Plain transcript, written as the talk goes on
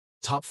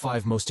Top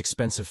 5 most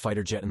expensive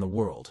fighter jet in the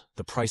world.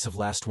 The price of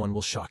last one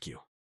will shock you.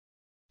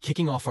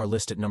 Kicking off our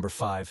list at number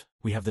 5,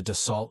 we have the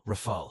Dassault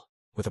Rafale,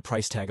 with a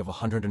price tag of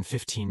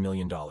 $115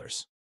 million.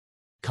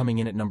 Coming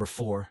in at number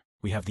 4,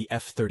 we have the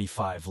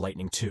F-35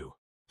 Lightning II,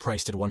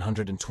 priced at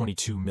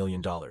 $122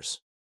 million.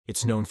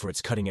 It's known for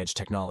its cutting-edge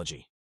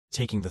technology.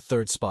 Taking the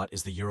third spot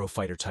is the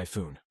Eurofighter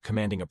Typhoon,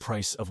 commanding a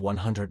price of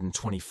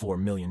 $124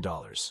 million.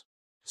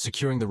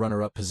 Securing the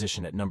runner-up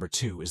position at number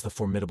 2 is the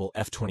formidable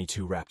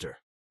F-22 Raptor,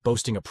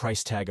 boasting a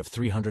price tag of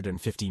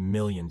 $350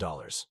 million.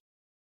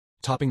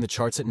 Topping the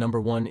charts at number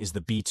 1 is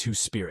the B-2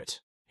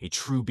 Spirit, a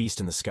true beast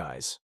in the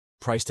skies,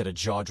 priced at a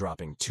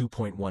jaw-dropping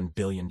 $2.1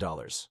 billion.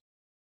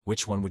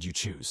 Which one would you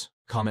choose?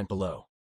 Comment below.